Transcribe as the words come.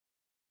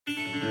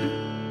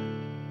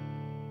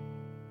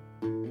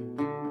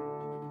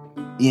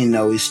You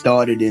know, it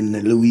started in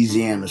the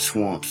Louisiana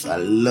swamps. I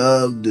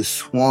love the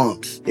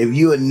swamps. If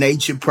you're a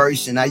nature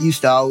person, I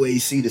used to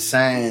always see the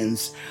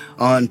signs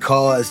on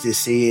cars that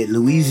said,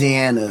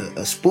 Louisiana,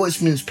 a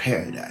sportsman's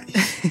paradise.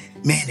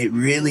 Man, it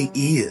really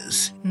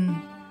is.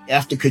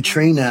 After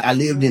Katrina, I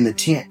lived in a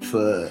tent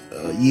for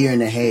a year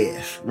and a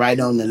half, right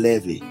on the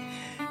levee.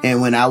 And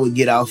when I would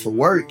get off of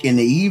work in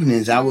the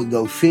evenings, I would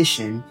go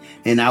fishing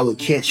and I would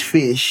catch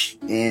fish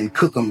and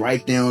cook them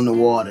right there on the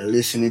water,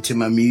 listening to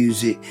my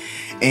music.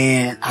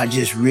 And I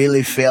just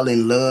really fell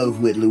in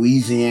love with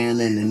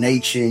Louisiana and the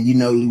nature. And you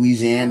know,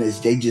 Louisiana's,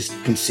 they just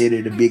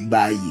considered a big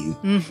bayou.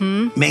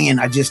 Man,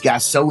 I just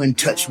got so in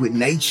touch with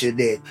nature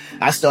that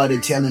I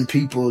started telling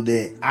people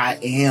that I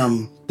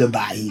am the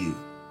bayou.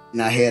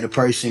 And I had a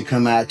person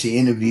come out to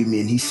interview me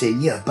and he said,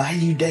 yeah,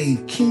 Bayou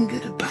Dave, king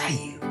of the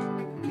bayou.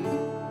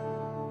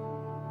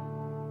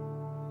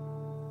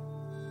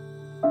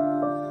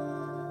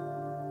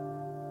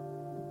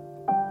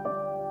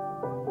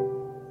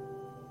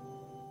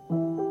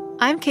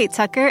 I'm Kate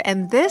Tucker,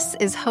 and this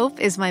is Hope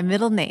is My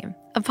Middle Name,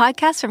 a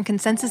podcast from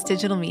Consensus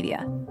Digital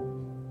Media.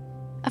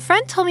 A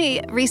friend told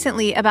me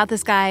recently about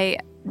this guy,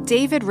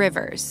 David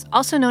Rivers,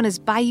 also known as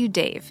Bayou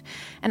Dave,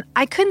 and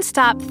I couldn't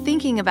stop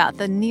thinking about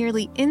the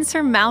nearly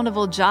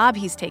insurmountable job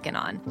he's taken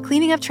on,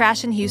 cleaning up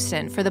trash in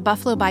Houston for the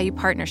Buffalo Bayou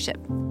Partnership.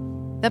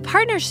 The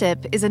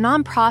partnership is a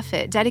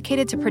nonprofit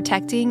dedicated to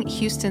protecting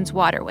Houston's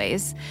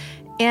waterways,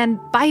 and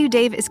Bayou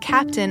Dave is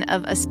captain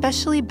of a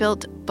specially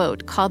built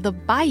boat called the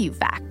Bayou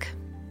Vac.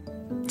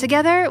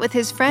 Together with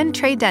his friend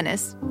Trey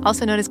Dennis,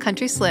 also known as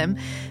Country Slim,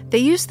 they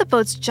use the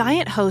boat's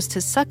giant hose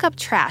to suck up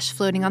trash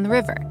floating on the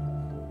river.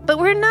 But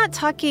we're not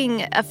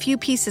talking a few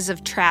pieces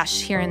of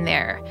trash here and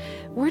there.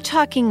 We're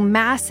talking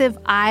massive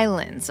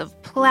islands of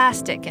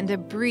plastic and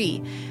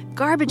debris,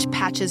 garbage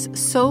patches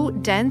so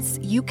dense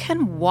you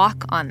can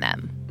walk on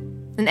them.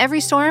 And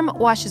every storm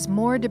washes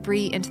more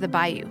debris into the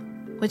bayou,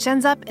 which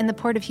ends up in the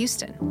Port of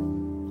Houston,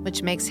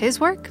 which makes his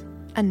work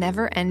a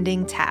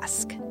never-ending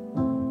task.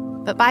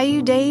 But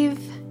Bayou Dave,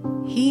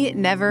 he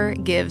never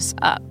gives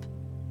up.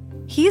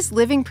 He's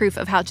living proof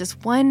of how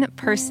just one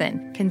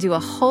person can do a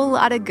whole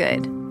lot of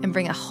good and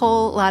bring a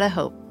whole lot of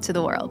hope to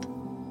the world.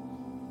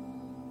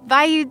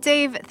 Bayou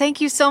Dave, thank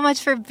you so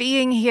much for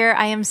being here.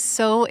 I am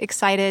so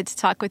excited to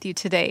talk with you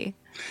today.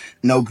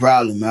 No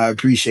problem. I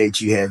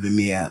appreciate you having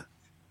me out.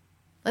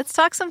 Let's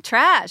talk some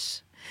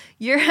trash.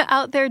 You're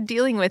out there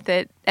dealing with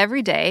it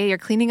every day. You're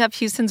cleaning up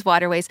Houston's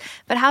waterways.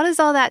 But how does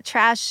all that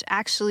trash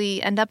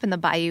actually end up in the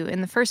bayou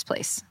in the first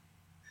place?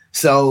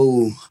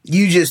 So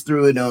you just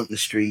threw it on the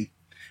street.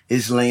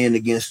 It's laying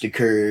against the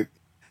curb.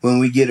 When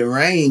we get a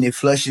rain, it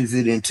flushes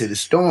it into the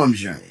storm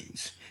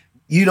drains.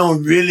 You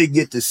don't really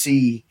get to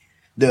see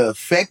the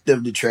effect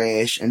of the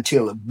trash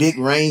until a big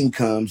rain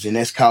comes, and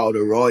that's called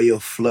a royal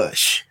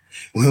flush.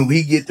 When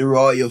we get the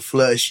royal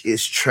flush,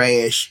 it's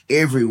trash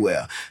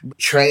everywhere.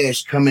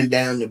 Trash coming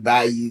down the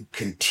bayou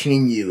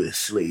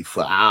continuously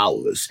for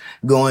hours,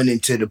 going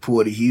into the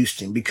Port of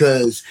Houston,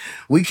 because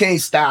we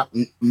can't stop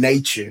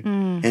nature.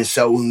 And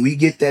so when we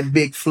get that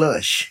big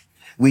flush,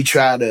 we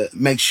try to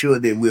make sure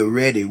that we're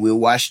ready. We'll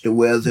watch the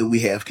weather.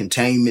 We have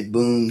containment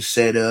booms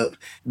set up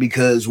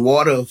because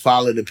water will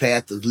follow the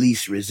path of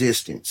least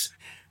resistance.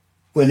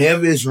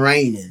 Whenever it's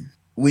raining,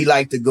 we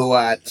like to go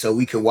out so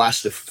we can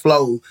watch the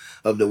flow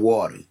of the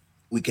water.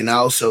 We can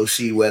also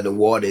see where the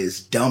water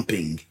is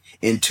dumping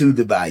into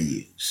the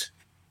bayous.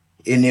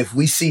 And if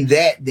we see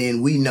that,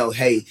 then we know,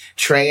 hey,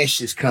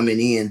 trash is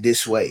coming in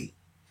this way.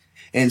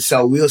 And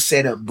so we'll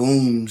set up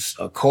booms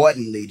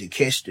accordingly to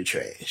catch the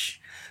trash.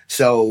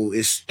 So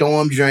it's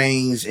storm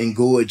drains and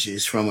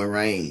gorges from a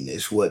rain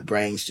is what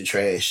brings the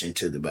trash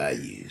into the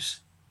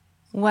bayous.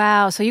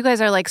 Wow, so you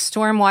guys are like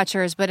storm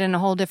watchers, but in a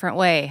whole different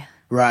way.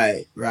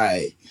 Right,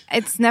 right.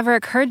 It's never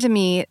occurred to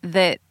me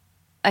that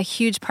a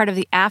huge part of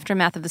the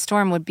aftermath of the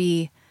storm would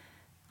be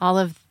all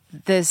of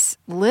this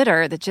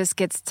litter that just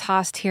gets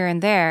tossed here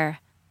and there.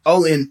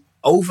 Oh, and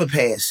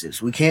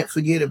overpasses. We can't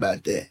forget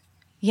about that.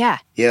 Yeah.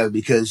 Yeah,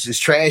 because there's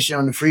trash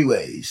on the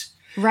freeways.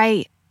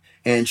 Right.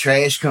 And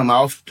trash come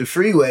off the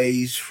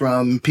freeways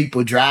from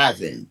people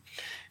driving.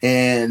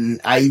 And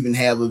I even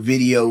have a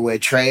video where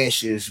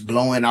trash is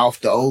blowing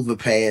off the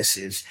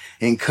overpasses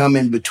and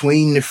coming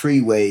between the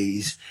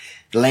freeways,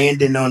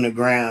 landing on the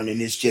ground.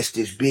 And it's just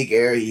this big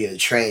area of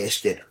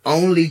trash that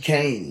only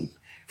came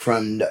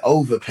from the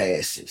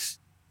overpasses.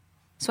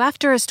 So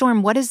after a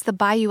storm, what does the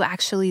bayou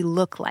actually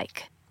look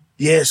like?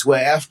 Yes,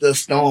 well, after a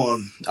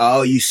storm,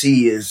 all you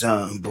see is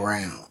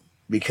brown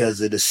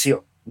because of the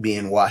silt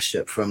being washed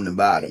up from the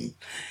bottom.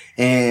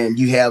 And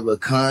you have a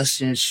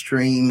constant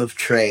stream of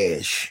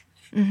trash.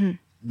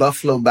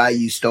 Buffalo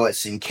Bayou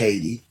starts in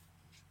Katy.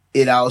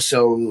 It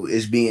also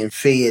is being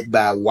fed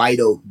by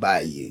White Oak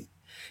Bayou.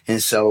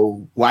 And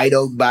so White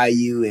Oak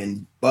Bayou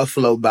and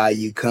Buffalo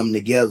Bayou come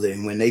together.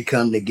 And when they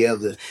come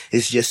together,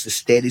 it's just a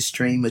steady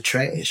stream of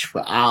trash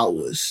for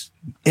hours.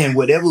 And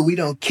whatever we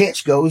don't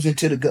catch goes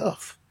into the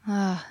Gulf.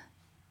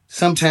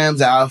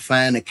 Sometimes I'll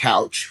find a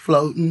couch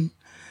floating,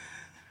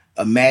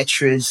 a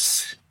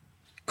mattress,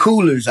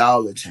 coolers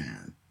all the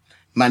time.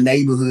 My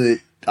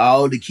neighborhood,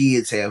 all the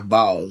kids have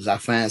balls. I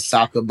find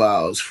soccer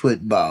balls,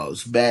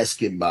 footballs,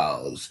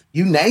 basketballs,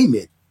 you name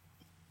it.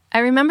 I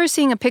remember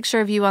seeing a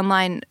picture of you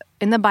online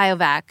in the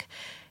biovac,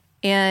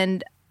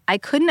 and I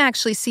couldn't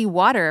actually see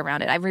water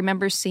around it. I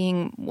remember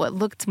seeing what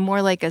looked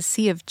more like a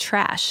sea of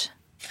trash.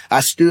 I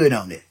stood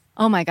on it.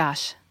 Oh my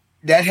gosh.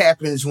 That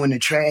happens when the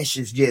trash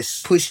is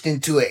just pushed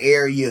into an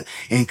area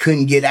and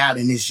couldn't get out,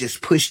 and it's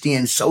just pushed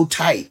in so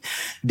tight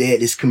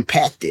that it's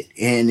compacted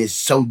and it's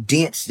so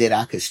dense that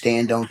I could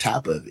stand on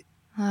top of it.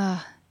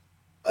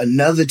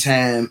 Another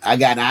time, I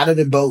got out of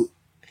the boat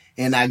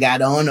and I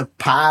got on a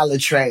pile of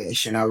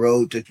trash and I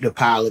rode the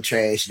pile of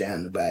trash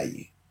down the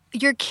bayou.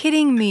 You're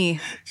kidding me.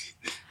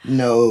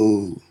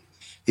 No,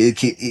 it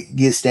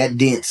gets that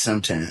dense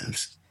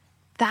sometimes.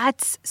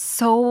 That's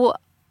so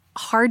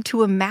hard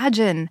to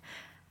imagine.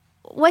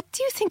 What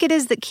do you think it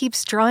is that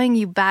keeps drawing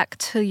you back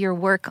to your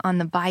work on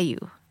the bayou?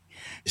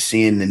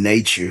 Seeing the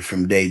nature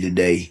from day to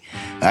day,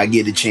 I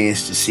get a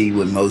chance to see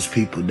what most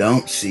people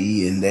don't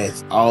see, and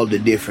that's all the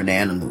different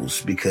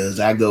animals, because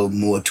I go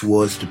more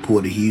towards the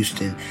Port of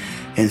Houston,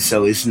 and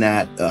so it's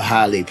not a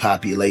highly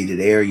populated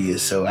area,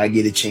 so I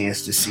get a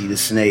chance to see the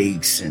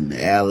snakes and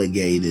the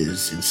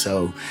alligators, and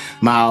so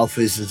my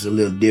office is a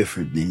little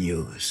different than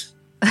yours.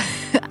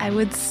 I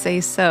would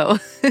say so.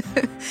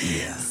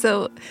 Yeah.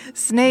 So,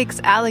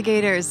 snakes,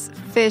 alligators,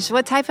 fish.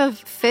 What type of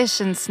fish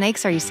and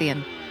snakes are you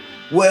seeing?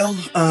 Well,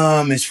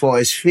 as far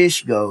as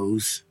fish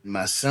goes,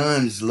 my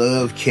sons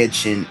love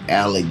catching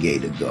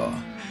alligator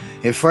gar.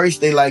 At first,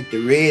 they like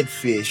the red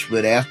fish,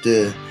 but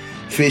after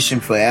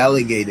fishing for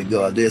alligator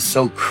gar, they're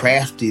so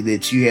crafty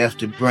that you have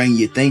to bring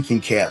your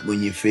thinking cap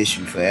when you're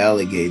fishing for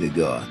alligator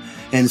gar.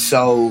 And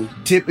so,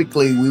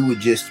 typically, we would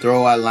just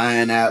throw our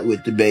line out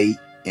with the bait,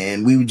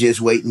 and we would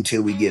just wait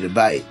until we get a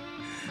bite.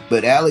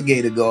 But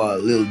alligator gar are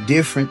a little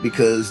different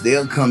because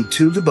they'll come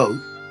to the boat,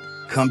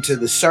 come to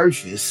the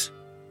surface,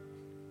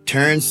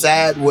 turn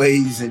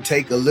sideways and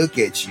take a look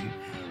at you,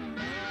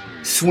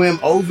 swim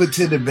over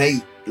to the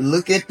bait,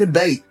 look at the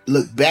bait,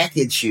 look back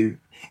at you,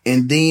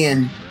 and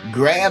then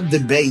grab the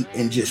bait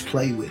and just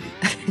play with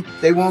it.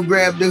 They won't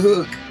grab the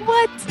hook.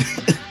 What?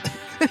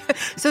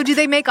 So do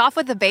they make off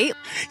with the bait?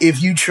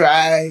 If you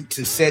try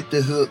to set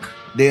the hook,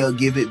 they'll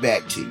give it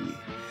back to you.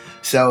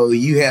 So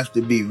you have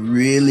to be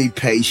really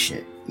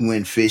patient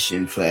when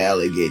fishing for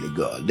alligator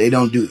gar. They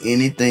don't do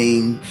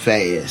anything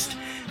fast,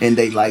 and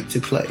they like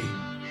to play.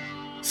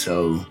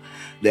 So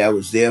that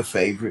was their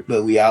favorite.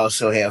 But we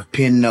also have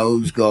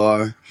pin-nose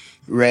gar,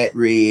 rat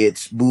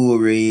reds, bull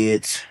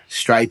reds,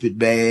 striped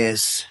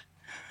bass,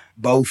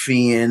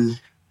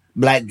 bowfin,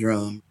 black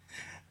drum.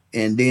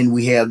 And then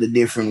we have the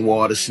different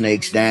water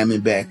snakes,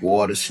 diamondback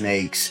water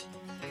snakes.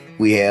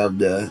 We have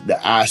the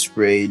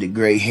osprey, the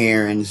gray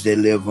herons that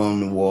live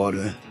on the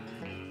water,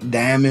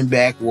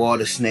 diamondback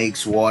water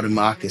snakes, water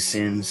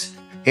moccasins.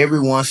 Every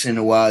once in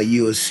a while,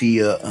 you'll see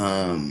a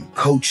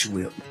coach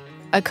whip.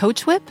 A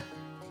coach whip?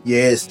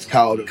 Yes, it's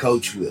called a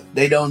coach whip.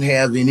 They don't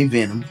have any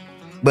venom,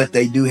 but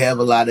they do have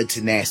a lot of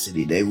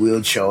tenacity. They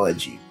will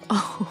charge you.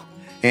 Oh.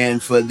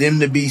 And for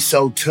them to be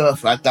so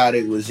tough, I thought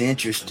it was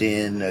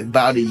interesting.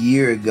 About a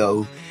year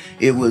ago,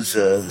 it was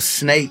a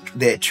snake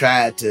that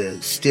tried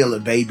to steal a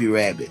baby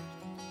rabbit.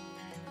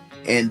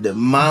 And the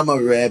mama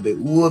rabbit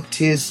whooped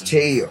his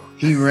tail.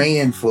 He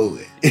ran for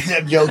it.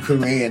 That joker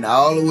ran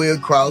all the way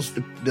across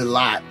the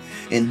lot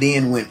and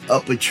then went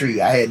up a tree.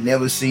 I had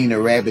never seen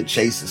a rabbit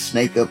chase a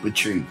snake up a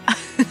tree.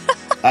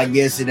 I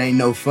guess it ain't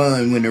no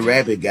fun when the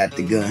rabbit got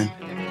the gun.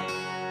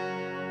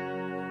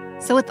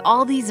 So with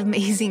all these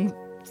amazing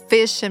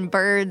fish and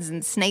birds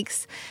and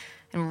snakes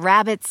and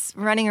rabbits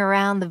running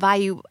around the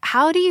bayou,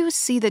 how do you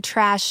see the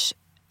trash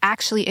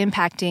actually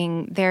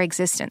impacting their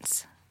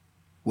existence?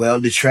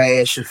 Well, the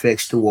trash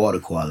affects the water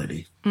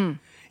quality.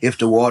 If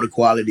the water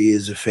quality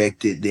is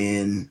affected,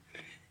 then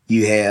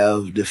you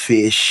have the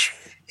fish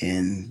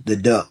and the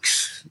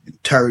ducks,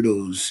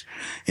 turtles,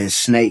 and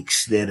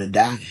snakes that are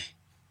dying.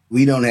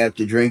 We don't have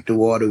to drink the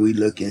water. We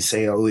look and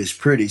say, oh, it's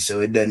pretty,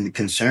 so it doesn't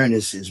concern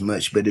us as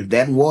much. But if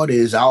that water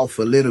is off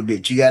a little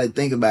bit, you got to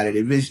think about it.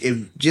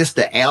 If just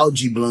the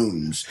algae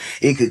blooms,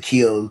 it could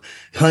kill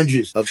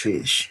hundreds of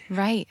fish.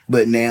 Right.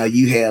 But now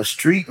you have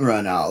street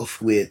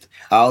runoff with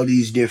all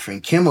these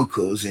different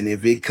chemicals. And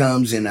if it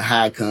comes in a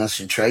high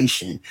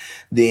concentration,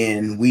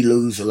 then we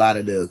lose a lot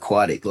of the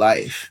aquatic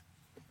life.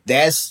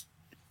 That's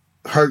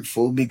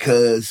hurtful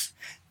because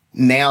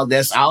now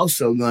that's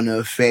also going to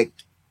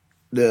affect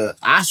the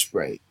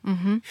osprey.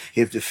 Mm-hmm.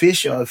 If the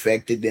fish are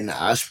affected, then the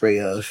osprey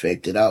are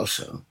affected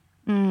also.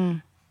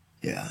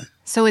 Yeah.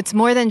 So it's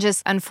more than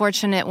just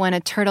unfortunate when a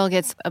turtle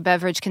gets a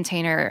beverage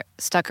container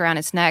stuck around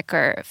its neck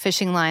or a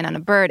fishing line on a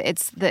bird.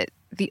 It's that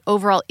the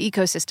overall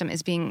ecosystem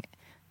is being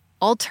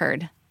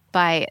altered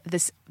by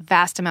this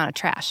vast amount of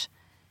trash.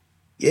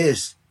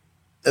 Yes.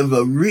 If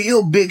a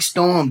real big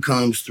storm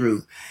comes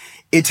through,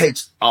 it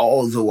takes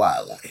all the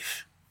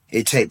wildlife.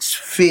 It takes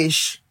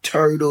fish,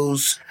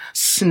 turtles,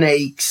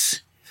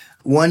 snakes.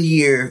 One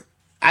year,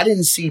 I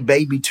didn't see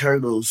baby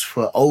turtles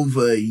for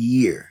over a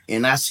year,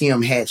 and I see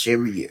them hatch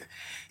every year.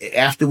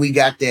 After we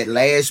got that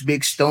last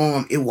big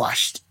storm, it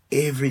washed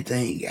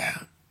everything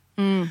out.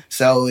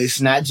 So it's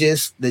not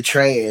just the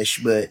trash,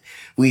 but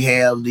we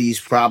have these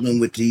problems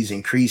with these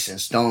increasing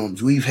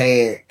storms. We've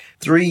had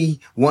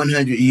 3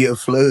 100-year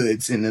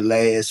floods in the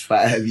last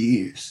 5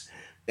 years.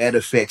 That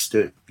affects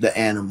the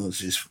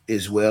animals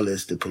as well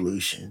as the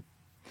pollution.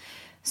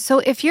 So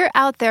if you're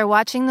out there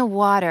watching the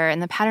water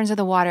and the patterns of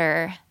the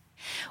water,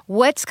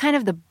 what's kind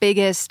of the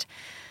biggest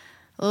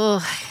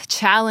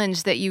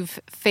challenge that you've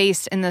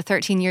faced in the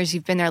 13 years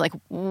you've been there? Like,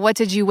 what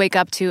did you wake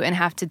up to and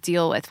have to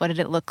deal with? What did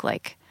it look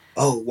like?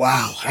 Oh,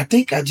 wow. I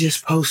think I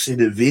just posted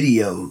a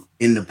video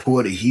in the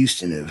Port of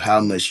Houston of how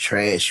much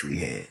trash we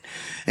had.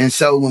 And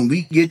so when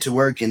we get to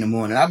work in the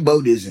morning, our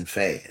boat isn't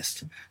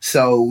fast.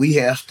 So we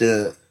have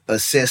to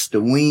assess the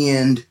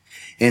wind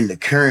and the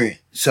current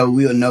so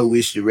we'll know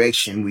which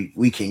direction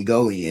we can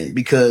go in,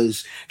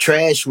 because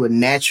trash would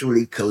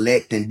naturally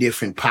collect in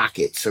different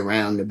pockets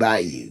around the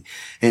bayou.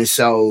 And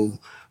so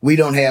we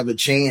don't have a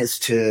chance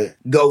to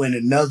go in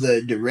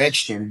another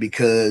direction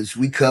because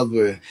we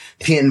cover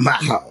 10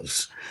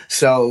 miles.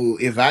 So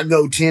if I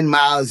go 10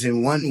 miles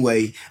in one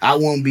way, I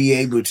won't be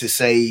able to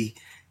say,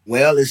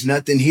 well, there's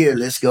nothing here,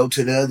 let's go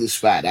to the other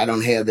spot. I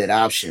don't have that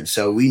option.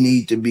 So we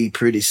need to be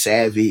pretty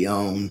savvy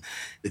on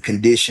the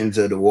conditions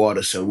of the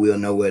water so we'll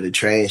know where the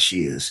trash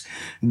is.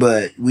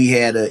 But we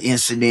had an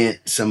incident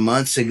some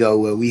months ago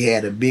where we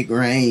had a big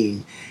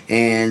rain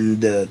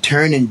and the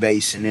turning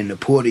basin in the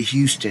Port of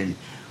Houston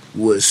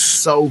was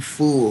so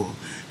full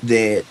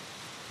that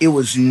it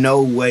was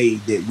no way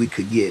that we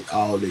could get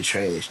all the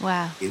trash.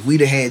 Wow. If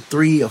we'd have had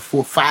 3 or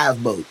 4,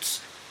 5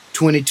 boats,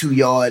 22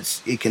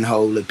 yards, it can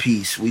hold a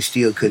piece, we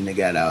still couldn't have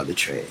got all the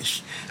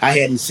trash. I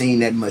hadn't seen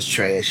that much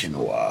trash in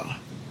a while.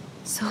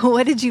 So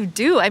what did you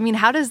do? I mean,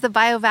 how does the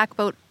BioVac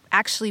boat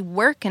actually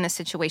work in a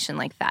situation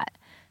like that?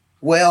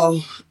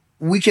 Well,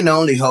 we can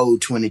only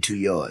hold 22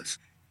 yards.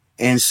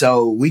 And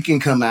so we can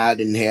come out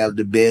and have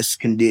the best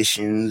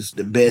conditions,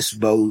 the best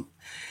boat,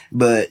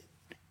 but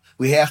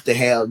we have to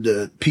have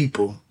the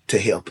people to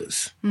help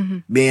us. Mm-hmm.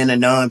 Being a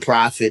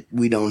nonprofit,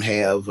 we don't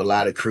have a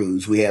lot of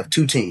crews. We have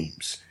 2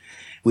 teams.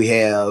 We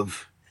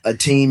have a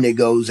team that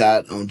goes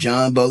out on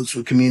John boats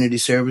with community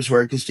service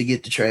workers to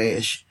get the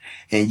trash.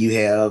 And you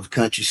have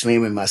Country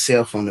Slim and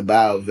myself on the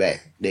BioVac.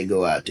 They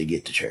go out to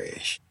get the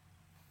trash.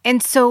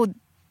 And so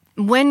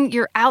when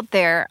you're out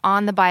there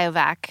on the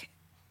BioVac,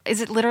 is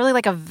it literally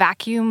like a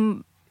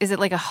vacuum? Is it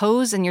like a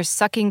hose and you're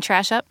sucking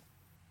trash up?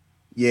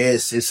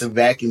 Yes, it's a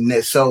vacuum.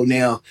 So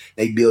now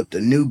they built a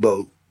new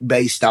boat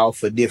based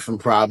off of different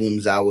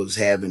problems I was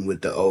having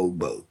with the old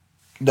boat.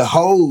 The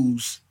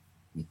hose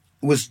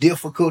was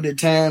difficult at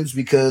times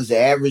because the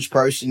average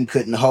person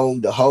couldn't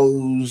hold the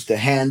hose, the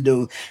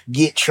handle,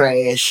 get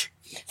trash,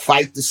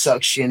 fight the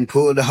suction,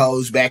 pull the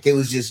hose back. It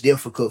was just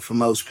difficult for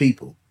most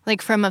people.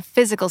 Like from a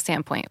physical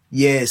standpoint?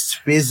 Yes,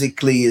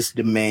 physically it's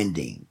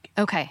demanding.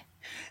 Okay.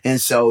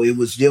 And so it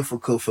was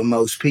difficult for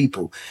most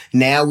people.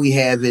 Now we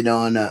have it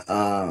on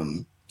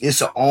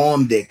it's an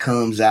arm that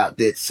comes out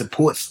that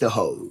supports the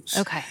hose.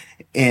 Okay.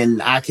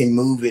 And I can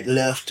move it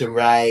left to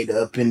right,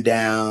 up and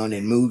down,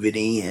 and move it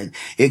in.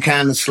 It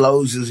kind of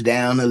slows us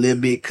down a little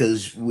bit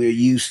because we're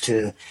used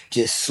to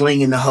just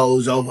slinging the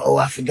hose over. Oh,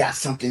 I forgot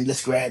something.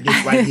 Let's grab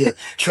this right here.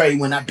 Trey,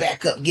 when I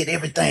back up, get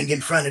everything in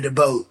front of the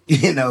boat,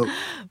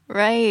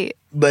 Right.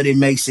 But it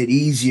makes it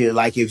easier.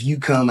 Like if you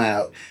come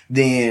out,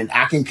 then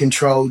I can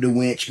control the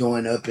winch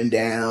going up and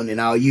down, and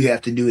all you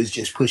have to do is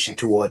just push it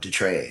toward the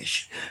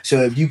trash.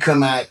 So if you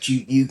come out,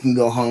 you can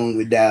go home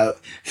without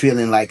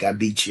feeling like I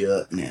beat you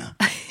up now.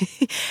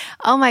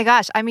 Oh my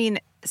gosh. I mean,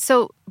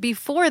 so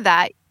before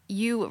that,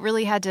 you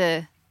really had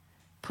to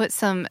put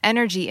some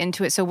energy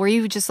into it. So were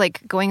you just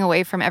like going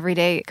away from every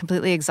day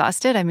completely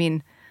exhausted? I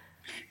mean,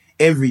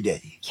 every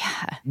day.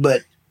 Yeah.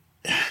 But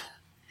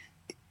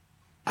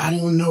I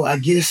don't know. I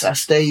guess I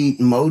stayed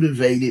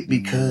motivated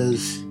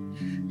because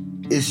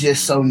it's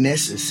just so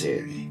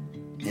necessary.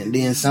 And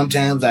then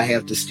sometimes I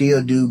have to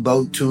still do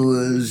boat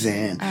tours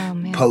and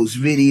post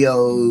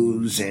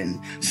videos.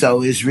 And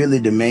so it's really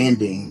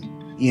demanding,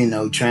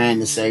 trying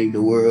to save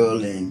the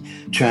world and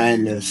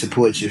trying to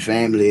support your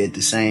family at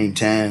the same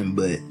time.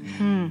 But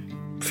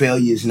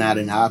failure is not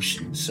an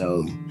option.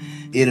 So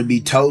it'll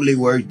be totally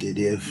worth it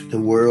if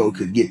the world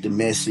could get the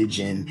message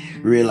and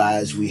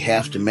realize we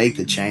have to make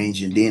a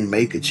change and then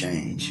make a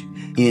change.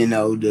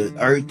 The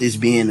earth is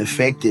being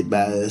affected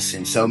by us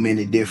in so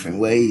many different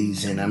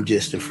ways, and I'm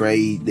just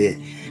afraid that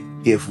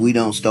if we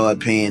don't start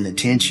paying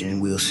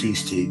attention, we'll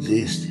cease to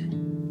exist.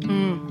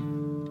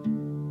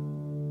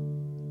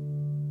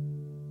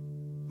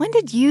 When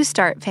did you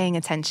start paying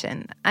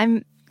attention?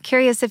 I'm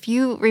curious if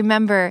you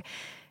remember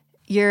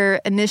your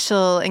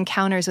initial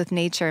encounters with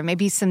nature,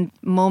 maybe some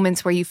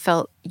moments where you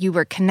felt you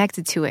were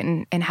connected to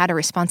it and had a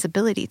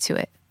responsibility to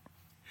it.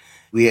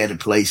 We had a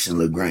place in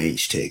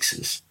LaGrange,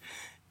 Texas,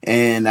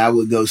 and I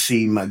would go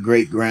see my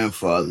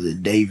great-grandfather,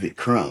 David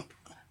Crump.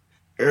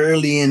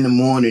 Early in the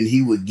morning,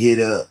 he would get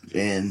up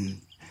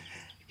and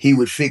he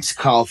would fix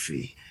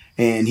coffee,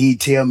 and he'd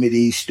tell me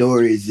these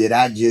stories that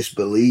I just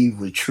believed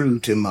were true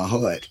to my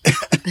heart.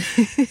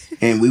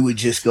 And we would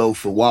just go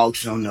for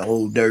walks on the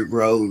old dirt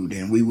road,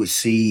 and we would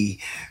see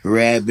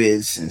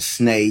rabbits and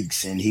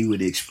snakes, and he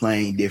would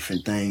explain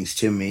different things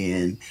to me.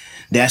 And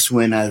that's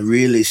when I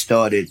really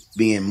started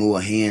being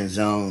more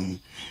hands-on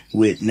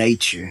with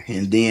nature.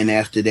 And then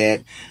after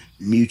that,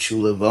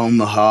 Mutual of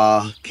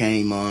Omaha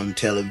came on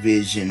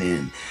television,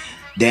 and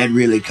that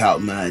really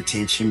caught my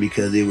attention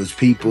because it was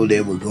people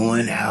that were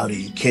going out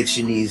and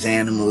catching these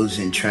animals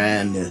and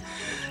trying to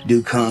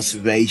do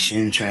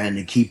conservation, trying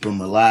to keep them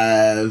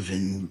alive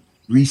and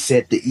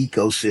reset the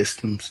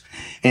ecosystems.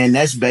 And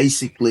that's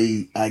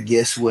basically, I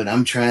guess, what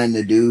I'm trying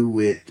to do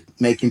with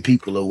making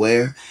people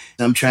aware.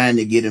 I'm trying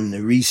to get them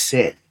to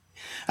reset.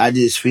 I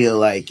just feel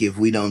like if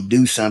we don't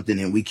do something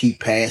and we keep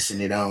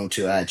passing it on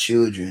to our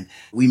children,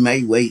 we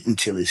may wait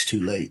until it's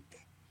too late.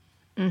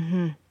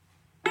 Mm-hmm.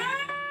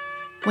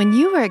 When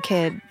you were a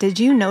kid, did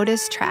you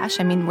notice trash?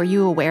 I mean, were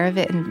you aware of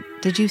it? And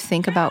did you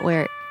think about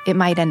where it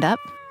might end up?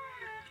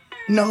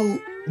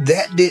 No,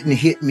 that didn't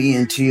hit me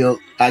until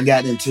I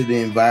got into the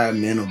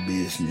environmental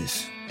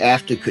business.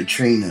 After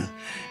Katrina,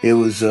 it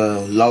was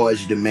a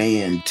large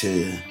demand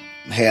to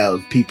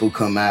have people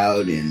come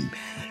out and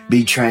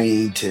be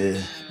trained to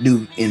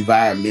do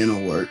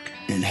environmental work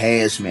and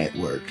hazmat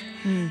work.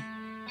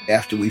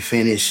 After we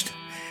finished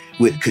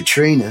with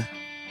Katrina,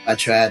 I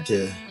tried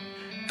to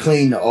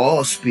clean the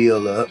oil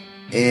spill up.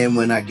 And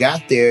when I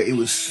got there, it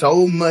was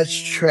so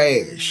much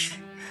trash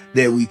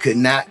that we could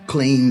not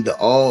clean the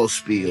oil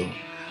spill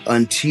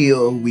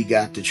until we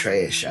got the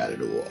trash out of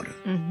the water.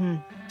 Mm-hmm.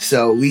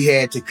 So we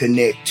had to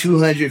connect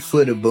 200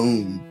 foot of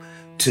boom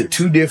to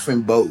 2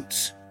 different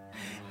boats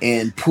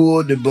and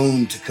pull the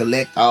boom to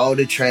collect all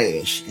the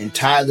trash and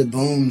tie the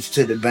booms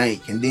to the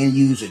bank, and then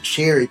use a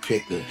cherry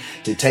picker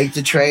to take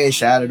the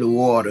trash out of the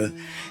water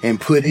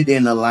and put it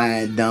in a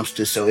lined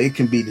dumpster so it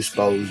can be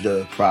disposed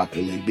of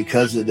properly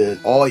because of the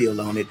oil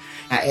on it.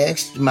 I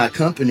asked my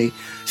company,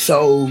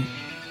 so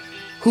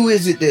who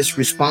is it that's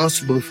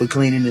responsible for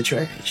cleaning the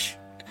trash?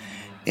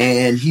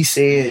 And he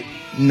said,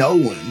 no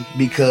one,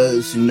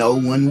 because no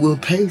one will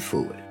pay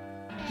for it.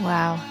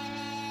 Wow.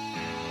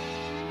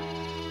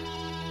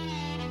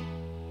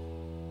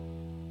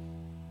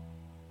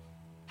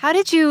 How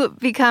did you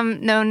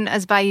become known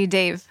as Bayou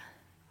Dave?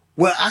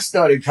 Well, I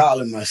started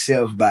calling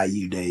myself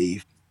Bayou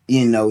Dave.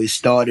 You know, it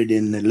started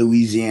in the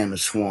Louisiana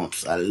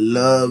swamps. I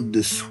love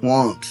the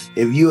swamps.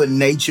 If you're a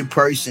nature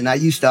person, I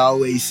used to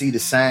always see the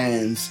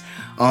signs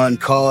on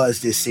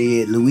cars that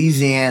said,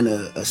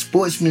 Louisiana, a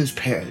sportsman's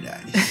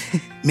paradise.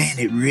 Man,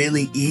 it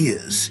really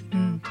is.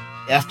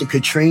 After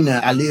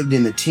Katrina, I lived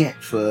in a tent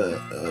for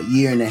a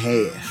year and a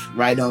half,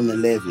 right on the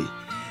levee.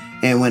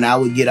 And when I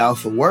would get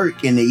off of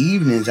work in the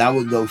evenings, I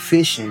would go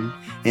fishing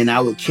and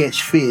I would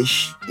catch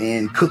fish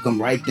and cook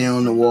them right there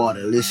on the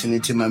water,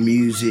 listening to my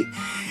music.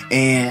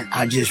 And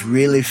I just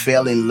really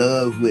fell in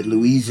love with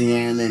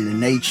Louisiana and the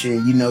nature.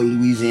 And you know,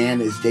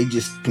 they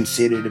just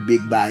considered a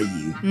big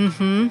bayou.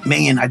 Mm-hmm.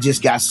 Man, I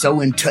just got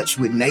so in touch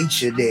with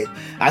nature that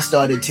I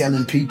started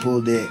telling people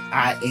that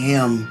I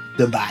am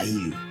the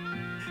bayou.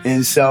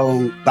 And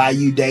so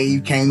Bayou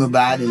Dave came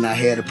about, and I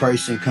had a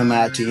person come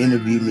out to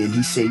interview me, and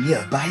he said,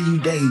 yeah, Bayou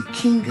Dave,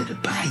 king of the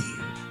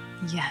bayou.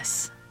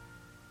 Yes.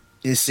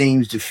 It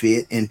seems to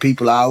fit, and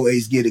people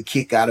always get a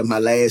kick out of my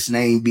last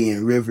name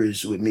being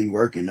Rivers with me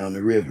working on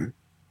the river.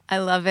 I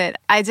love it.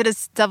 I did a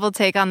double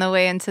take on the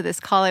way into this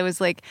call. I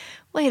was like,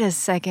 wait a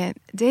second,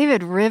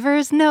 David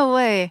Rivers? No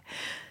way.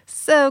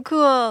 So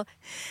cool.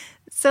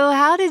 So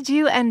how did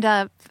you end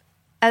up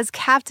as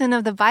captain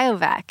of the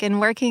BioVac and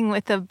working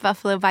with the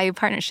Buffalo Bayou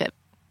Partnership?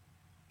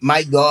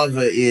 Mike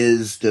Garver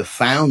is the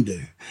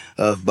founder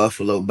of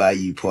Buffalo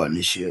Bayou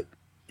Partnership,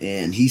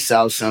 and he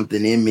saw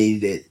something in me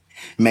that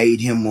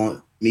made him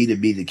want me to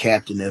be the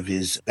captain of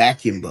his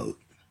vacuum boat.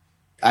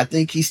 I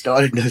think he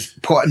started this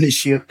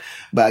partnership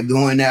by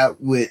going out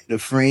with a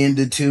friend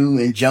or two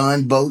in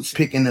John boats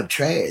picking up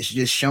trash,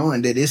 just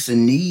showing that it's a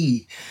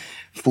need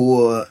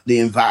for the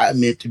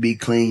environment to be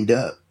cleaned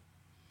up.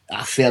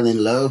 I fell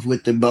in love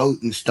with the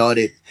boat and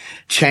started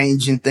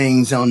changing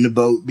things on the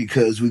boat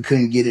because we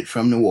couldn't get it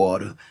from the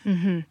water.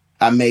 Mm-hmm.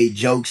 I made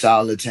jokes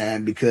all the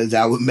time because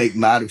I would make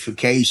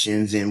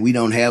modifications and we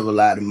don't have a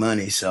lot of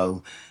money.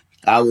 So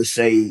I would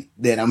say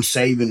that I'm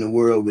saving the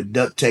world with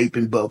duct tape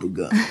and bubble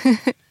gum.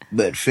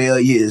 But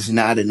failure is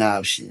not an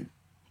option.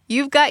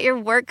 You've got your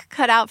work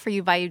cut out for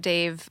you, Bayou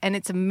Dave, and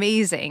it's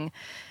amazing.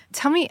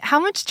 Tell me, how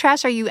much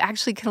trash are you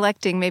actually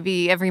collecting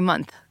maybe every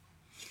month?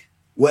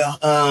 Well,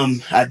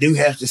 I do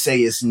have to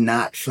say it's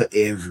not for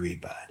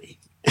everybody.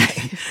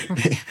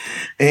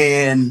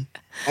 And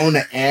on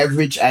the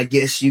average, I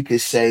guess you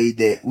could say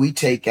that we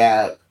take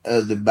out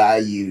of the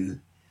bayou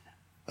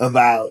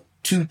about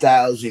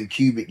 2,000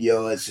 cubic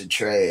yards of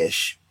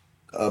trash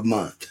a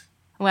month.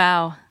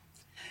 Wow.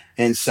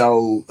 And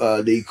so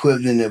the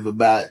equivalent of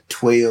about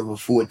 12 or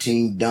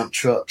 14 dump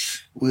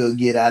trucks we'll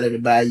get out of the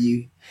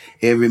bayou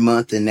every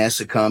month. And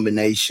that's a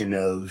combination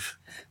of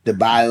the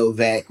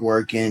BioVac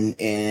working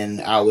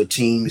and our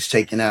teams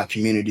taking out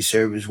community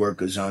service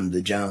workers on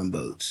the John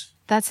boats.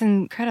 That's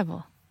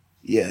incredible.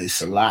 Yeah,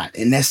 it's a lot.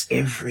 And that's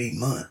every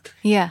month.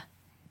 Yeah.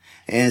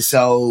 And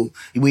so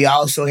we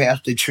also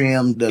have to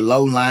trim the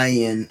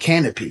low-lying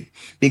canopy,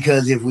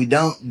 because if we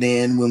don't,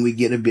 then when we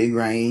get a big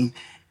rain,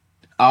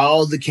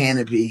 all the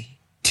canopy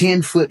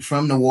 10 foot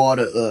from the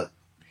water up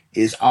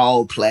is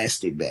all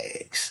plastic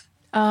bags.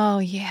 Oh,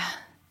 yeah.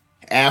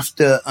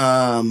 After,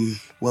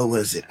 what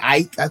was it?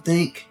 Ike, I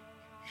think.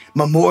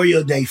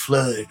 Memorial Day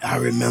flood, I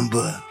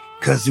remember.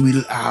 Because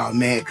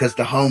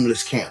the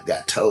homeless camp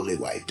got totally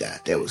wiped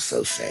out. That was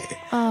so sad.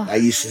 Oh. I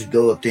used to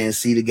go up there and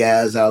see the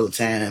guys all the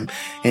time,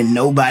 and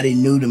nobody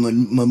knew the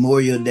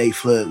Memorial Day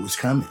flood was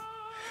coming.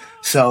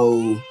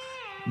 So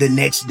the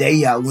next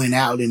day I went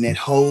out, and that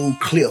whole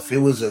cliff, it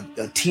was a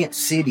tent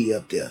city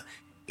up there.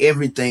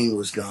 Everything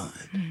was gone.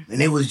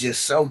 And it was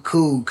just so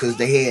cool because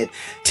they had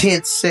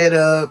tents set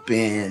up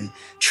and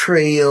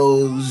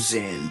trails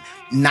and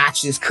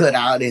notches cut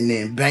out in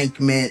the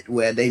embankment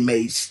where they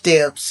made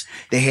steps.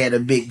 They had a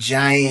big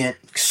giant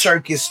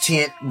circus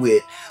tent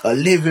with a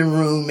living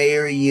room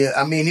area.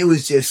 I mean, it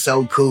was just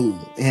so cool.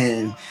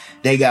 And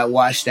they got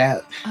washed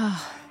out.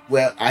 Oh.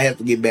 Well, I have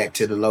to get back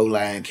to the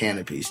low-lying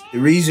canopies. The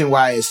reason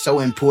why it's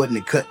so important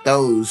to cut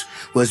those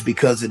was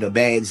because of the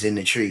bags in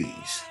the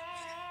trees.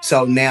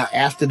 So now,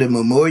 after the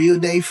Memorial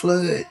Day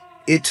flood,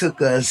 it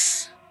took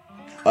us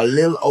a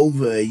little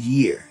over a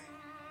year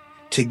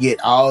to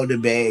get all the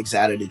bags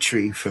out of the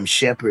tree from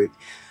Shepherd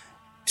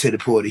to the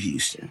Port of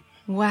Houston.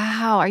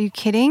 Wow, are you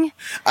kidding?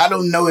 I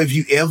don't know if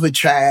you ever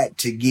tried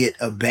to get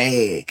a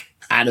bag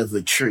out of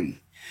a tree,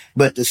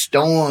 but the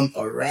storm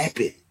wrapped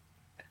it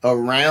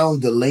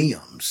around the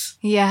limbs.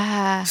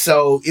 Yeah.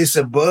 So it's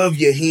above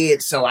your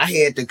head, so I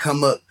had to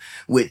come up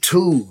with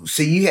tools.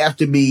 So you have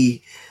to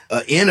be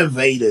an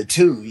innovator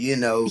too, you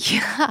know.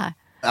 Yeah.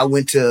 I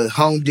went to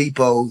Home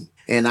Depot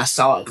and I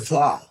saw a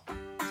claw.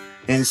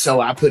 And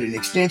so I put an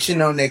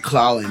extension on that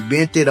claw and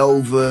bent it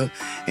over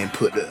and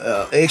put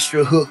an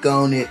extra hook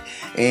on it.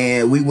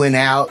 And we went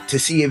out to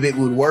see if it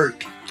would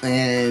work.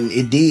 And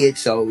it did.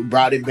 So we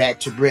brought it back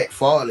to Brett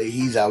Farley.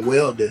 He's our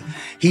welder.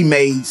 He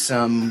made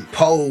some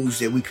poles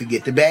that we could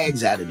get the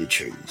bags out of the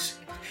trees.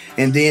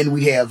 And then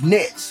we have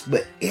nets.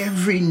 But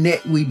every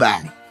net we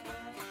buy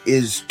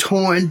is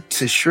torn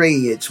to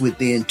shreds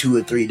within 2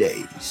 or 3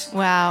 days.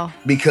 Wow.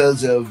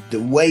 Because of the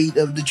weight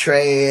of the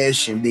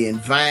trash and then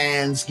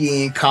vines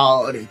getting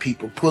caught and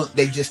people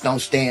they just don't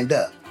stand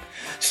up.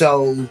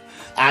 So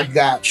I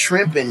got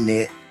shrimping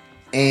net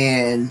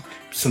and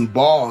some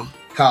bar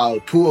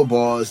called pool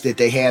bars that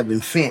they have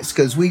in fence,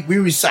 because we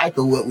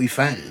recycle what we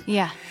find.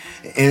 Yeah.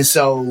 And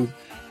so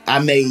I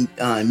made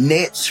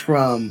nets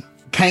from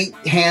paint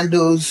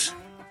handles,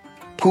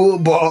 pool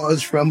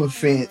bars from a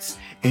fence,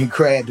 and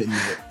crabbing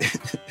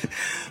net.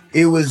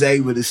 It was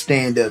able to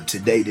stand up to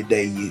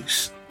day-to-day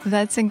use.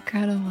 That's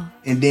incredible.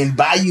 And then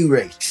bayou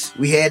rakes.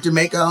 We had to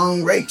make our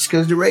own rakes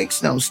because the rakes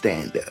don't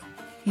stand up.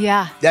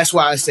 Yeah. That's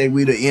why I say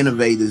we're the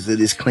innovators of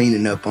this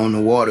cleaning up on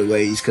the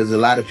waterways, because a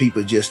lot of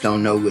people just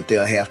don't know what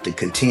they'll have to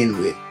contend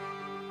with.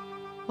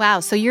 Wow.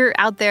 So you're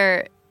out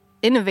there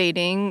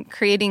innovating,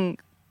 creating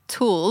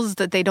tools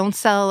that they don't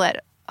sell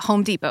at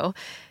Home Depot.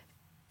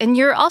 And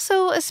you're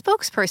also a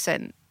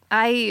spokesperson.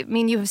 I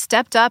mean, you've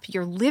stepped up.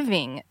 You're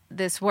living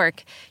this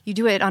work. You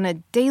do it on a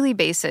daily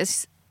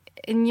basis.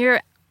 And you're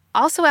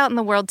also out in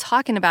the world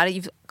talking about it.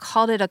 You've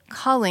called it a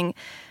calling.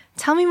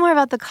 Tell me more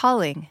about the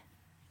calling.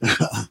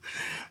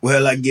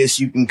 Well, I guess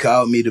you can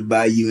call me the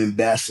Bayou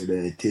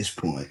Ambassador at this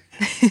point.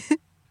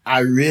 I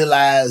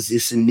realize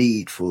it's a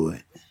need for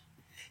it.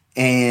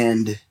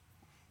 And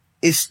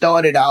it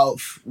started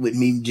off with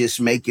me just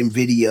making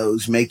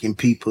videos, making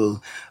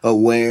people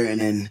aware,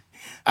 and then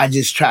I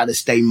just try to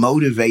stay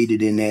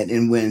motivated in that.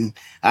 And when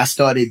I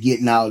started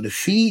getting all the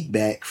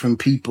feedback from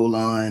people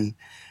on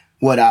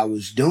what I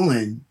was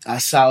doing, I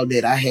saw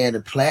that I had a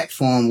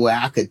platform where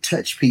I could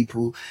touch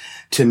people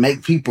to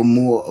make people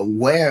more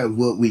aware of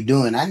what we're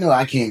doing. I know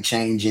I can't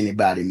change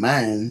anybody's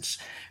minds,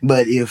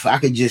 but if I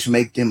could just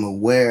make them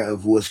aware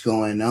of what's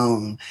going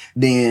on,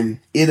 then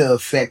it'll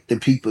affect the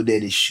people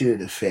that it should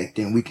affect,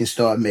 and we can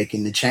start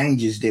making the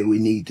changes that we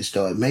need to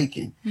start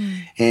making.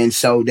 And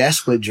so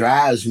that's what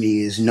drives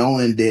me, is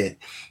knowing that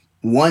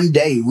one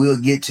day we'll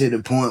get to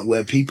the point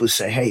where people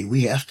say, hey,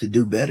 we have to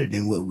do better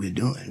than what we're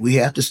doing. We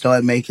have to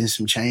start making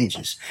some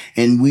changes.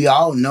 And we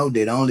all know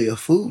that only a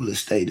fool will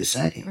stay the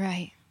same.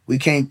 Right. We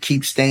can't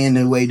keep staying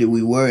the way that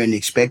we were and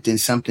expecting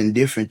something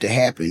different to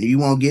happen. You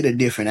won't get a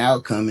different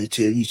outcome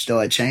until you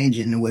start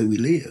changing the way we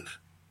live.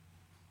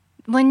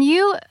 When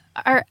you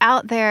are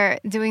out there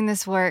doing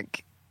this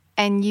work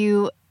and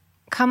you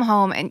come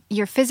home and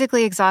you're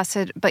physically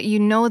exhausted, but you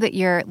know that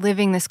you're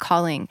living this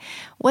calling,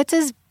 what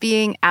does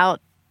being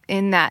out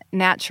in that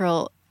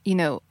natural,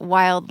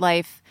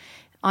 wildlife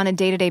on a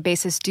day-to-day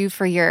basis do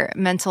for your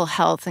mental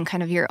health and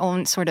kind of your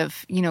own sort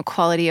of,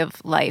 quality of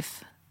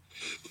life?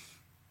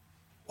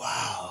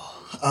 Wow.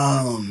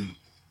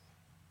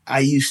 I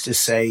used to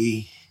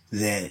say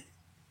that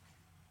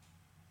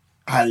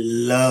I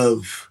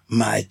love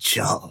my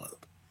job,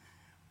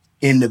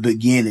 in the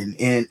beginning,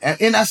 and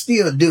I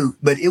still do,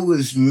 but it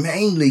was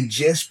mainly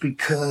just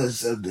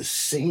because of the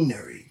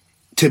scenery.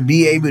 To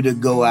be able to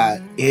go out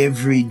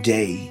every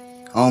day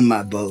on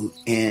my boat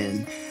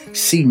and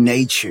see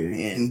nature,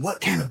 and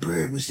what kind of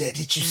bird was that?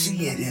 Did you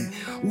see it? And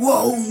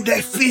whoa,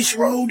 that fish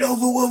rolled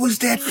over. What was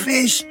that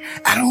fish?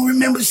 I don't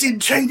remember seeing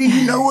Trey. Do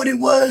you know what it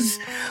was?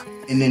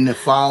 And in the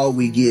fall,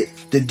 we get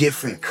the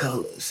different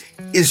colors.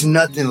 It's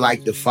nothing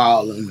like the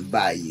fall on the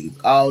bayou.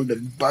 All the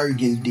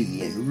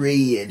burgundy and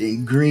red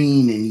and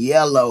green and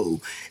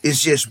yellow.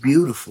 It's just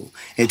beautiful.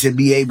 And to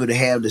be able to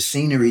have the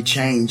scenery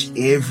change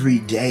every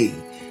day,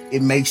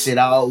 it makes it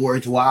all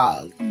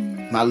worthwhile.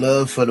 My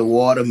love for the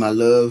water, my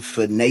love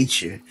for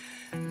nature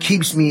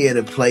keeps me at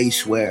a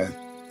place where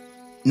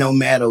no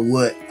matter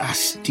what, I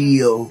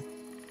still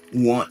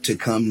want to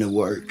come to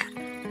work.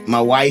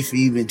 My wife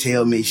even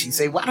tell me, she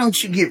say, why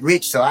don't you get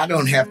rich so I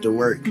don't have to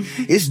work?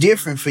 It's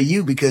different for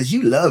you because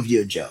you love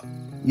your job.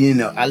 You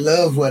know, I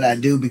love what I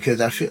do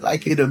because I feel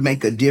like it'll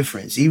make a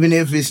difference. Even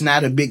if it's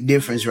not a big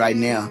difference right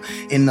now,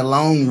 in the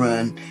long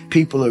run,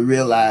 people will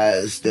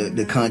realize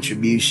the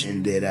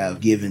contribution that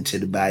I've given to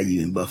the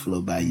Bayou and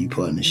Buffalo Bayou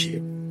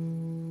Partnership.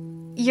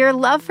 Your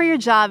love for your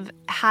job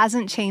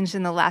hasn't changed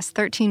in the last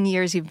 13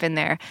 years you've been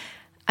there.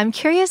 I'm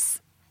curious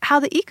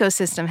how the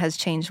ecosystem has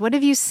changed. What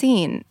have you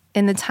seen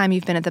in the time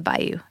you've been at the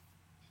Bayou?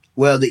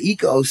 Well, the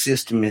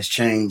ecosystem has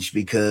changed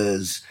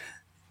because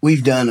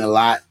we've done a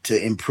lot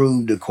to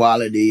improve the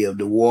quality of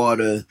the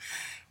water.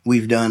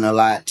 We've done a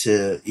lot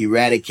to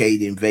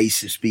eradicate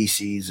invasive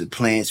species of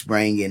plants,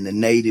 bringing the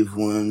native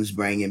ones,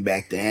 bringing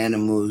back the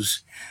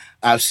animals.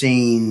 I've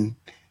seen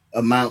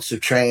amounts of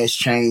trash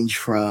change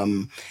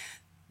from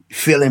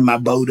filling my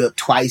boat up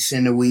twice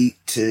in a week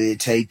to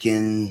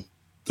taking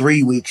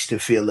 3 weeks to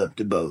fill up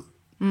the boat.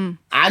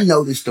 I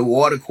noticed the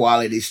water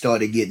quality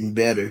started getting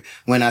better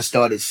when I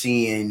started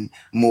seeing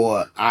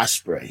more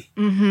osprey.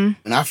 When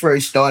I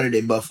first started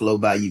at Buffalo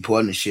Bayou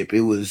Partnership,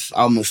 it was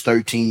almost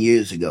 13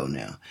 years ago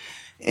now.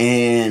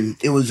 And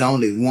it was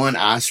only one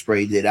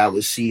osprey that I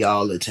would see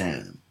all the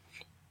time.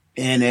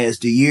 And as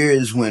the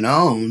years went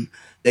on,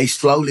 they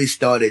slowly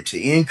started to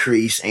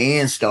increase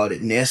and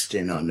started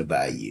nesting on the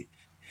bayou.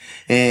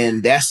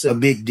 And that's a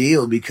big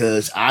deal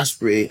because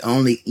osprey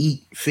only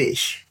eat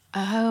fish.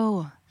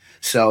 Oh.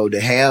 So to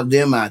have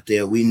them out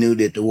there, we knew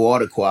that the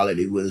water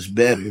quality was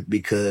better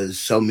because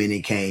so many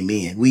came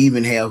in. We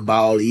even have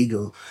bald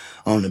eagle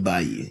on the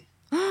bayou.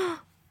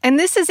 And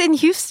this is in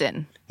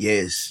Houston?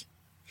 Yes.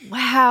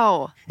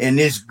 Wow. And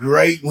it's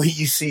great when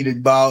you see the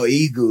bald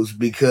eagles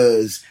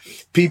because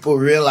people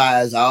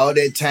realize all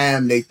that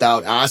time they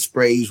thought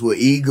ospreys were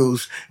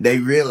eagles. They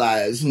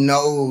realize,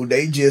 no,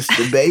 they just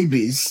the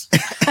babies.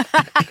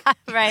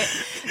 Right.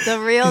 The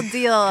real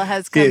deal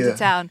has come to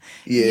town.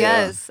 Yeah.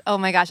 Yes. Oh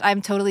my gosh.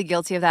 I'm totally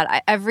guilty of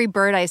that. Every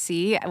bird I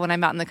see when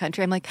I'm out in the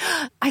country, I'm like,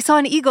 I saw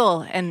an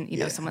eagle. And, you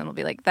know, someone will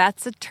be like,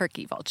 that's a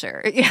turkey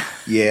vulture.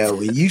 Yeah.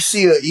 When you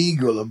see an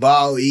eagle, a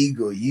bald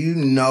eagle, you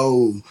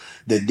know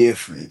the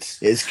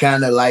difference. It's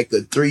kind of like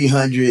a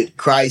 300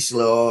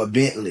 Chrysler or a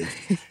Bentley.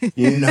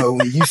 You know,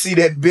 when you see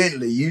that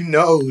Bentley, you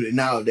know that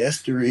now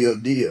that's the real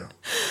deal.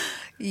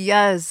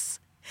 Yes.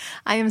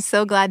 I am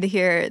so glad to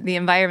hear the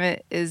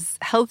environment is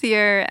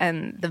healthier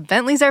and the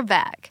Bentleys are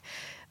back.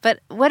 But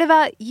what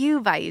about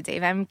you, Bayou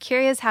Dave? I'm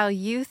curious how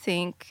you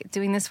think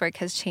doing this work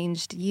has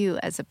changed you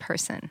as a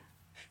person.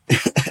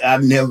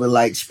 I've never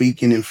liked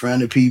speaking in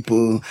front of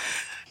people.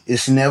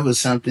 It's never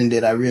something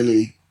that I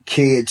really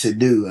cared to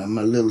do. I'm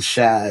a little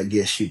shy, I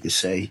guess you could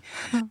say.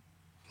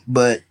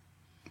 But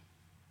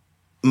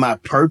my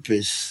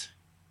purpose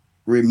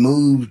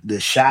removed the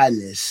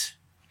shyness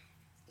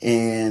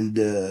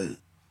and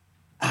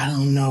I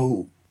don't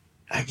know,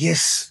 I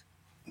guess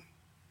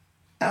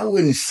I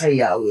wouldn't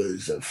say I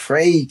was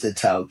afraid to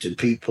talk to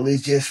people.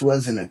 It just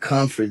wasn't a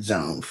comfort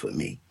zone for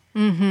me.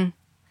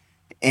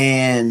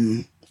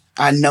 And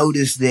I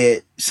noticed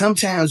that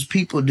sometimes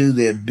people do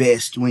their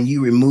best when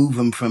you remove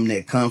them from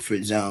their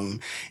comfort zone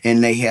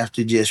and they have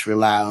to just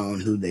rely on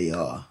who they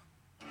are.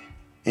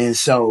 And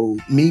so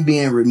me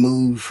being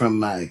removed from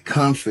my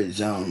comfort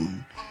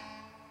zone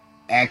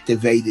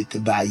activated the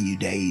Bayou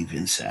Dave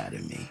inside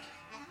of me.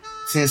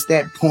 Since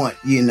that point,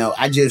 you know,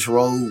 I just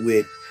roll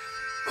with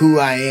who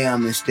I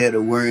am instead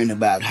of worrying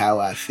about how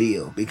I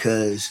feel.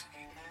 Because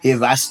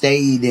if I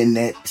stayed in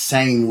that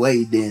same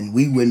way, then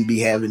we wouldn't be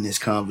having this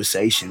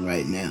conversation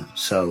right now.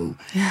 So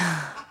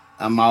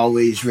I'm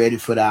always ready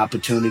for the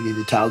opportunity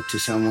to talk to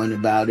someone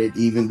about it,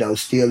 even though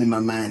still in my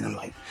mind, I'm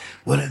like,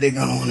 what are they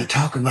going to want to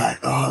talk about?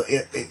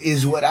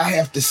 Is what I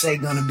have to say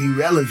going to be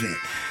relevant?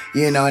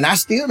 You know, and I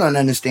still don't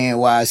understand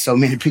why so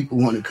many people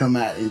want to come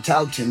out and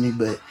talk to me,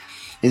 but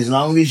as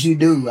long as you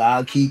do,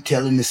 I'll keep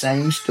telling the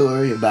same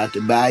story about the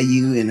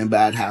bayou and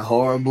about how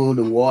horrible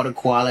the water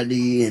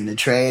quality and the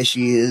trash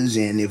is.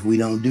 And if we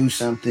don't do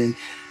something,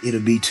 it'll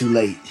be too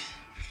late.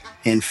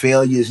 And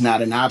failure is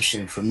not an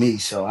option for me.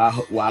 So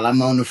while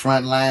I'm on the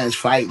front lines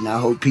fighting, I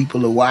hope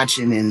people are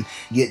watching and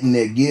getting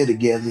their gear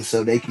together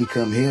so they can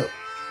come help.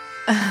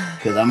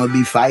 Because I'm going to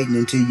be fighting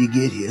until you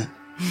get here.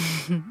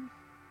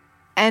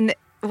 And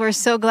we're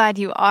so glad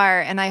you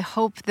are. And I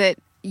hope that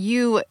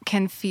you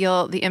can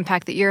feel the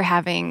impact that you're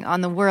having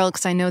on the world,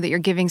 because I know that you're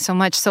giving so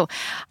much. So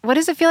what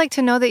does it feel like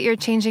to know that you're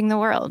changing the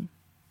world?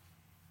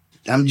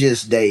 I'm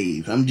just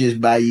Dave. I'm just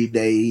Bayou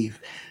Dave.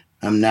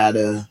 I'm not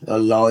a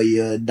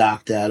lawyer, a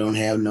doctor. I don't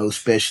have no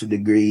special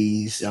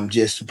degrees. I'm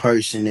just a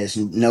person that's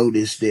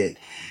noticed that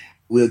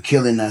we're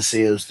killing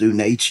ourselves through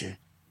nature.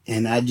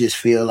 And I just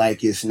feel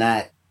like it's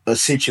not a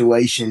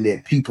situation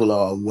that people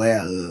are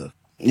aware of.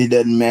 It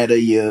doesn't matter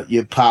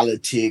your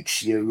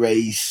politics, your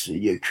race,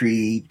 your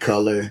creed,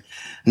 color.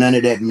 None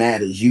of that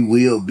matters. You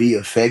will be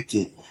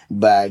affected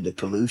by the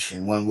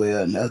pollution one way or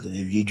another.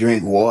 If you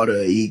drink water,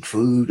 or eat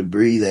food, or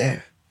breathe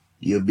air,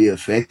 you'll be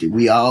affected.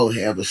 We all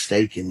have a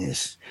stake in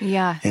this.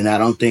 Yeah. And I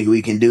don't think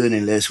we can do it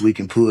unless we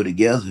can pull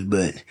together.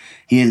 But,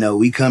 you know,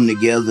 we come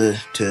together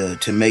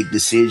to make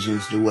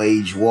decisions to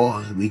wage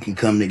war. We can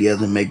come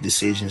together and make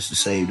decisions to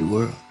save the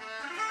world.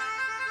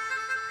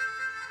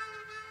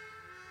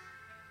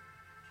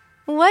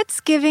 What's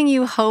giving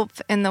you hope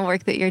in the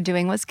work that you're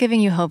doing? What's giving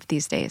you hope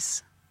these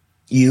days?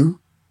 You.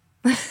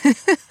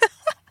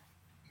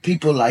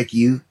 People like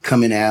you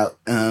coming out.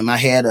 I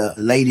had a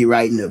lady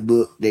writing a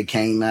book that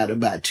came out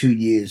about 2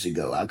 years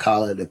ago. I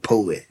call her the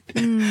poet.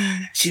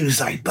 She was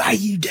like,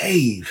 Bayou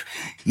Dave,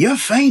 you're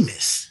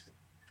famous.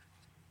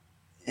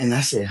 And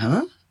I said,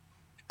 huh?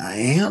 I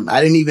am?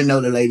 I didn't even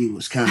know the lady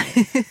was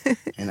coming.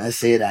 And I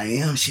said, I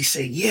am. She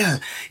said, yeah,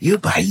 you're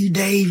Bayou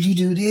Dave, you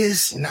do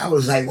this. And I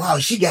was like, wow,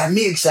 she got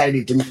me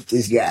excited to meet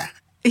this guy.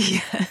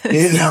 Yes.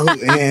 You know,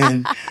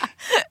 and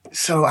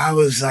so I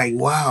was like,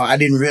 wow, I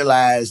didn't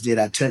realize that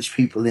I touch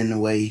people in the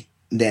way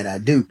that I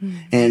do.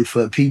 And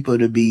for people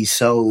to be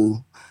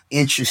so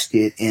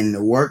interested in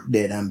the work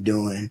that I'm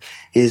doing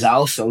is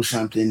also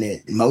something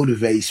that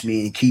motivates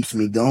me and keeps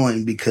me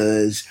going,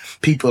 because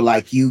people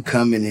like you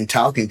coming and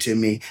talking to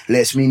me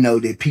lets me know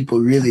that people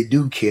really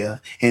do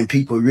care and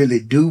people really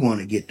do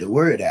want to get the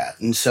word out.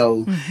 And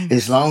so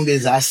as long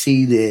as I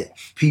see that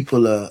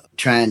people are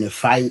trying to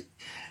fight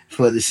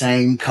for the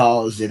same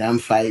cause that I'm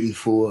fighting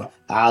for,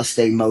 I'll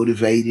stay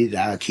motivated.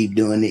 I'll keep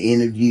doing the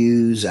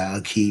interviews.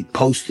 I'll keep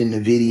posting the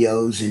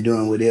videos and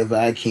doing whatever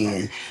I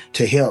can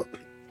to help.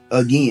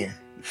 Again,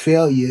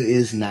 failure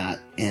is not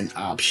an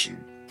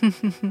option.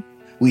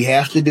 We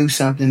have to do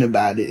something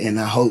about it, and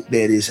I hope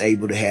that it's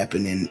able to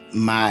happen in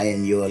my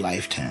and your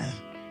lifetime.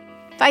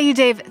 Bayou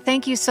Dave,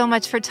 thank you so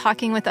much for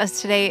talking with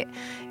us today.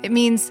 It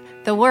means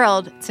the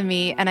world to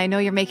me, and I know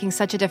you're making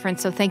such a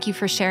difference, so thank you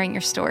for sharing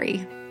your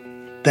story.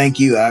 Thank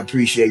you. I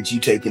appreciate you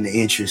taking the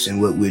interest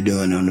in what we're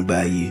doing on the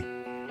Bayou.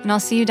 And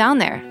I'll see you down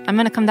there. I'm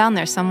going to come down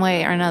there some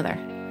way or another.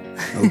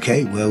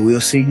 Okay, well,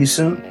 we'll see you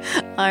soon.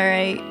 All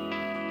right.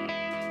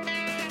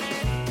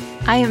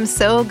 I am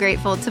so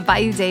grateful to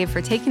Bayou Dave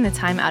for taking the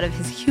time out of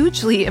his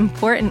hugely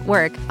important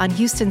work on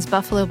Houston's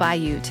Buffalo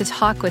Bayou to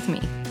talk with me.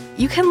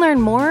 You can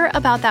learn more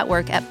about that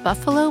work at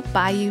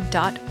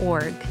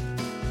buffalobayou.org.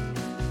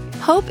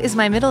 Hope Is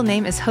My Middle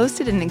Name is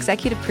hosted and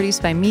executive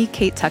produced by me,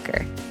 Kate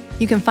Tucker.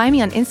 You can find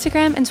me on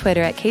Instagram and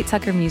Twitter at Kate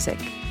Tucker Music.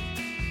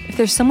 If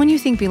there's someone you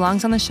think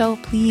belongs on the show,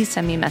 please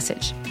send me a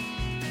message.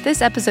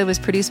 This episode was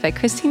produced by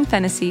Christine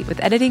Fennessy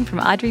with editing from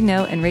Audrey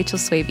No and Rachel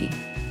Swaby.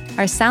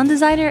 Our sound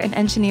designer and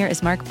engineer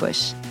is Mark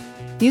Bush.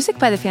 Music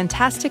by the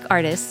fantastic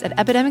artists at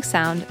Epidemic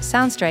Sound,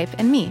 Soundstripe,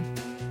 and me.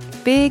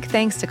 Big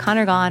thanks to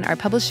Connor Gaughan, our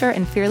publisher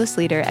and fearless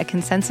leader at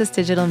Consensus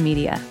Digital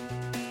Media.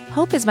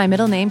 Hope Is My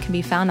Middle Name can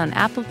be found on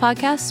Apple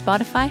Podcasts,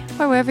 Spotify,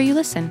 or wherever you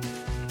listen.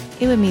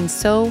 It would mean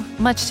so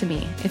much to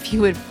me if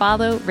you would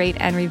follow, rate,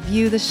 and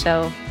review the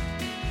show.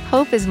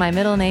 Hope Is My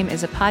Middle Name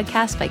is a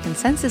podcast by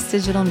Consensus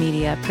Digital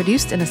Media,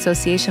 produced in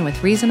association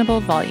with Reasonable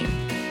Volume.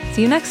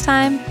 See you next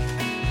time.